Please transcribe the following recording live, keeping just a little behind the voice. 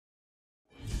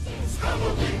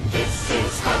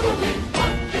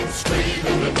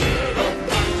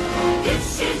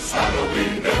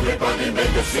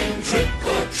to sing trick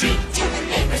or treat. Tell the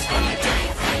neighbors on your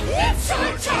diaphragm. It's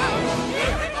our town.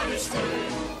 Everybody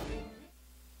scream.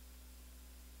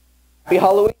 Happy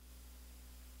Halloween.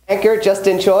 Anchor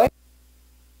Justin Choi.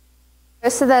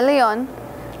 Marissa de Leon.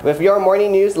 With your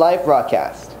morning news live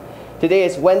broadcast. Today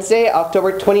is Wednesday,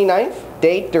 October 29th,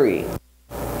 day 3.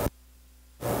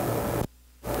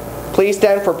 Please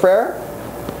stand for prayer.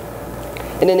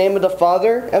 In the name of the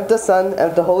Father, and of the Son, and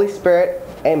of the Holy Spirit,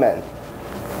 amen.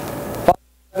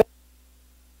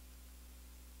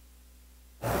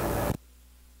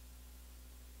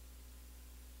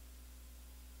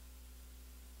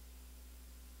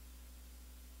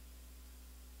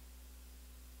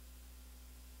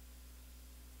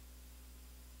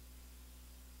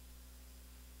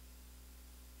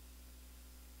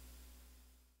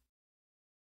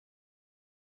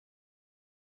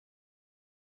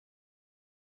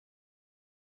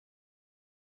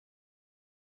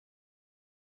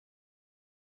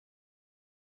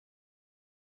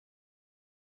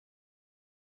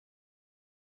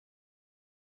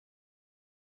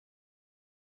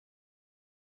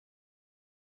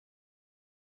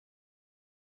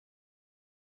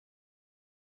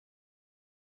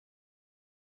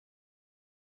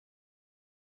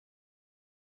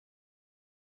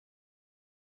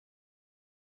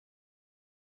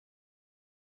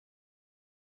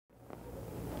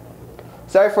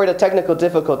 Sorry for the technical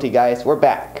difficulty, guys. We're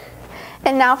back.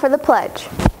 And now for the pledge.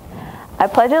 I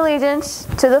pledge allegiance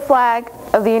to the flag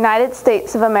of the United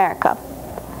States of America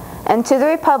and to the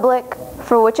republic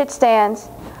for which it stands,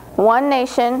 one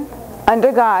nation,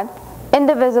 under God,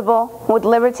 indivisible, with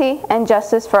liberty and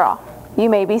justice for all. You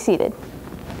may be seated.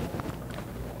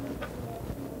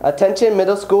 Attention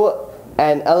middle school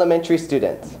and elementary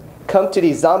students. Come to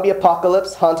the Zombie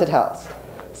Apocalypse Haunted House,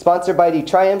 sponsored by the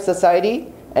Triumph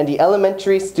Society and the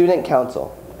Elementary Student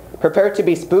Council. Prepare to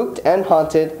be spooked and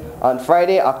haunted on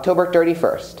Friday, October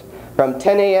 31st, from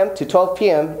 10 a.m. to 12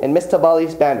 p.m. in Miss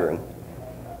Tabali's band room.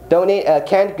 Donate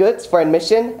canned goods for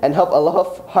admission and help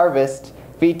Aloha Harvest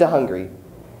feed the hungry.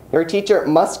 Your teacher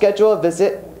must schedule a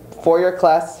visit for your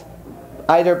class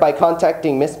either by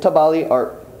contacting Miss Tabali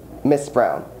or Miss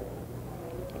Brown.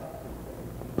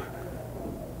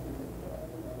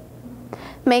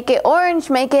 Make it orange,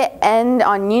 make it end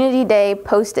on Unity Day,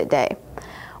 Post-it Day.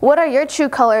 What are your true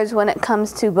colors when it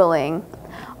comes to bullying?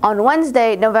 On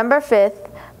Wednesday, November 5th,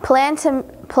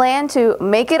 plan to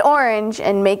make it orange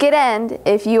and make it end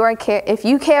if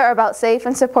you care about safe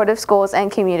and supportive schools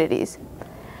and communities.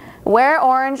 Wear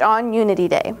orange on Unity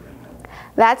Day.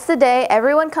 That's the day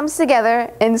everyone comes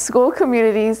together in school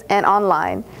communities and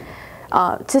online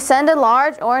to send a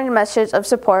large orange message of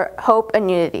support, hope, and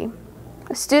unity.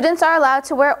 Students are allowed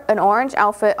to wear an orange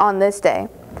outfit on this day.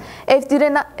 If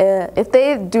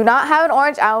they do not have an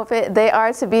orange outfit, they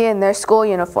are to be in their school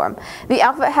uniform. The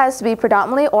outfit has to be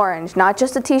predominantly orange, not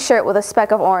just a t-shirt with a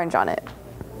speck of orange on it.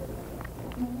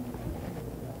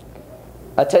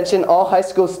 Attention all high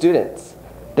school students.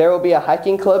 There will be a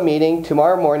hiking club meeting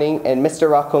tomorrow morning in Mr.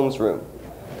 Rockholm's room.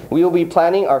 We will be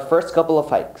planning our first couple of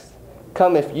hikes.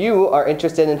 Come if you are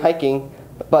interested in hiking,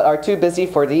 but are too busy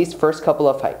for these first couple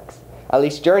of hikes. At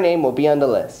least your name will be on the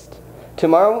list.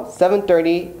 Tomorrow,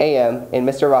 7:30 a.m. in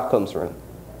Mr. Rockholm's room.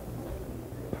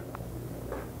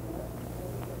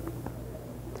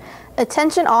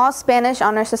 Attention all Spanish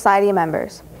Honor Society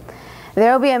members.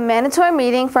 There will be a mandatory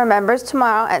meeting for members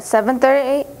tomorrow at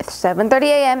 7:30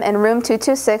 a.m. in room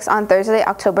 226 on Thursday,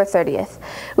 October 30th.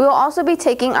 We will also be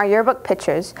taking our yearbook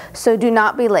pictures, so do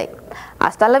not be late.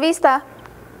 Hasta la vista!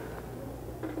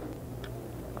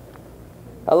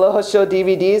 Aloha Show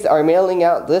DVDs are mailing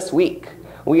out this week.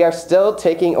 We are still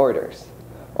taking orders.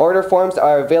 Order forms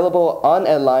are available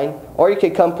online, or you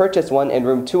can come purchase one in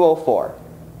room 204.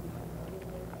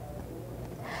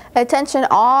 Attention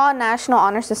all National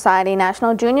Honor Society,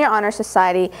 National Junior Honor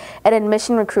Society, and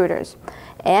admission recruiters,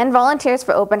 and volunteers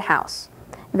for open house.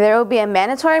 There will be a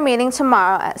mandatory meeting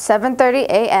tomorrow at 7:30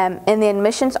 a.m. in the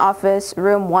admissions office,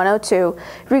 room 102,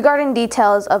 regarding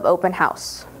details of open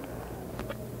house.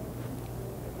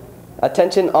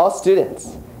 Attention all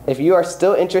students. If you are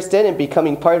still interested in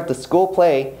becoming part of the school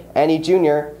play, Annie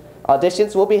Jr.,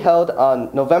 auditions will be held on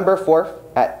November 4th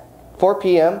at 4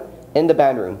 p.m. in the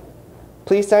band room.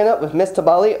 Please sign up with Miss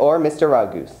Tabali or Mr.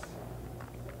 Ragus.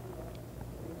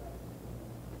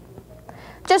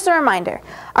 Just a reminder,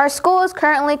 our school is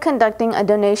currently conducting a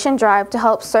donation drive to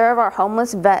help serve our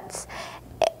homeless vets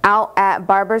out at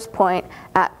Barber's Point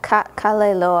at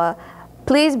Kaleloa.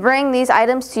 Please bring these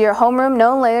items to your homeroom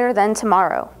no later than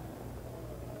tomorrow.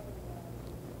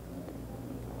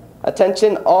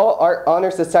 Attention all Art Honor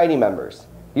Society members.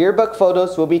 Yearbook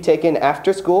photos will be taken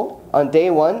after school on day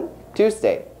 1,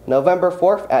 Tuesday, November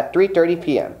 4th at 3:30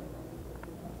 p.m.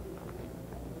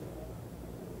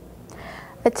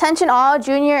 Attention all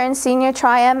junior and senior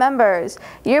Tri-M members.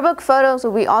 Yearbook photos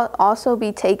will also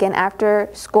be taken after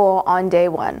school on day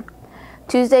 1,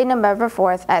 Tuesday, November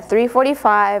 4th at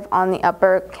 3:45 on the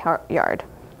upper courtyard.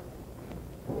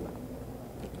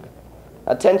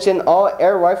 Attention all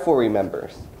air riflery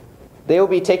members. They will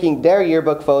be taking their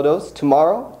yearbook photos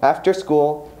tomorrow after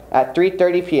school at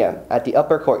 3:30 p.m. at the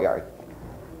upper courtyard.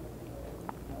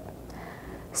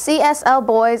 CSL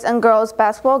boys and girls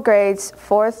basketball grades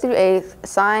 4th through 8th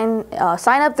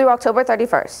sign up through October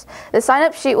 31st. The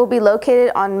sign-up sheet will be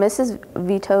located on Mrs.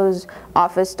 Vito's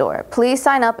office door. Please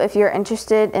sign up if you're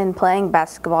interested in playing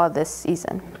basketball this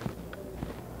season.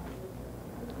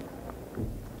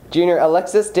 Junior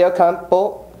Alexis Del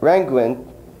Campo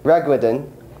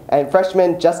Raguidin and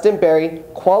freshman Justin Berry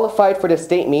qualified for the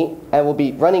state meet and will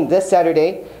be running this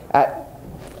Saturday at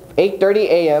 8:30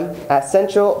 a.m. at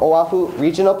Central Oahu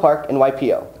Regional Park in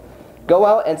Waipio. Go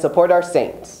out and support our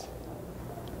Saints.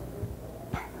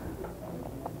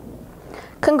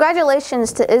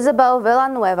 Congratulations to Isabel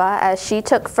Villanueva as she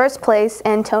took first place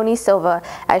and Tony Silva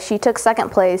as she took second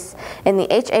place in the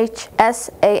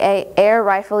HHSAA Air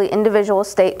Rifle Individual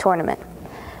State Tournament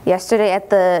yesterday at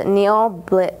the Neil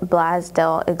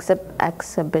Blasdell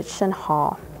Exhibition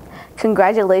Hall.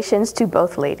 Congratulations to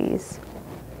both ladies.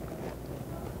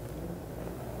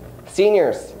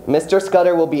 Seniors, Mr.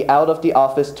 Scudder will be out of the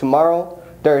office tomorrow,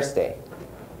 Thursday.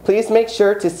 Please make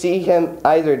sure to see him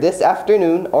either this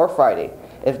afternoon or Friday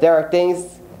if there are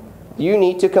things you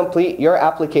need to complete your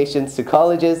applications to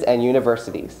colleges and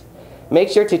universities. Make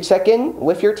sure to check in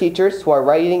with your teachers who are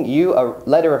writing you a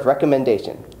letter of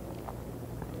recommendation.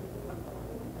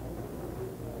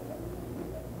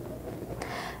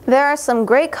 There are some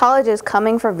great colleges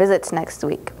coming for visits next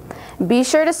week. Be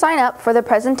sure to sign up for the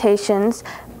presentations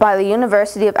by the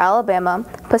University of Alabama,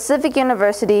 Pacific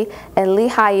University, and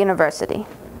Lehigh University.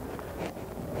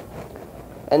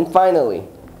 And finally,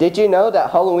 did you know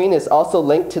that Halloween is also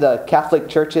linked to the Catholic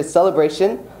Church's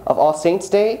celebration of All Saints'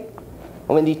 Day?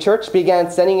 When the church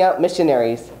began sending out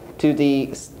missionaries to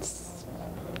the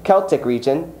Celtic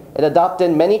region, it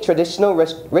adopted many traditional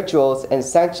rituals and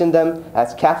sanctioned them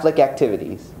as Catholic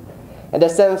activities. In the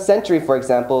 7th century, for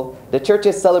example, the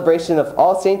church's celebration of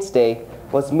All Saints' Day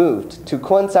was moved to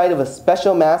coincide with a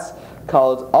special Mass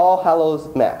called All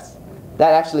Hallows Mass.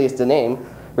 That actually is the name,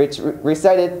 which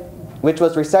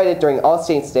was recited during All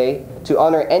Saints' Day to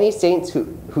honor any saints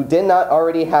who did not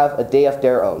already have a day of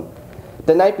their own.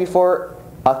 The night before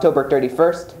October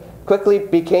 31st quickly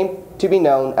became to be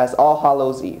known as All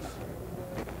Hallows Eve.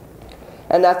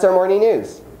 And that's our morning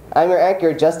news. I'm your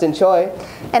anchor, Justin Choi.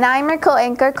 And I'm your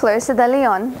co-anchor, Clarissa De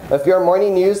Leon. With your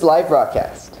morning news live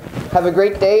broadcast. Have a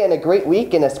great day and a great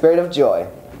week in a spirit of joy.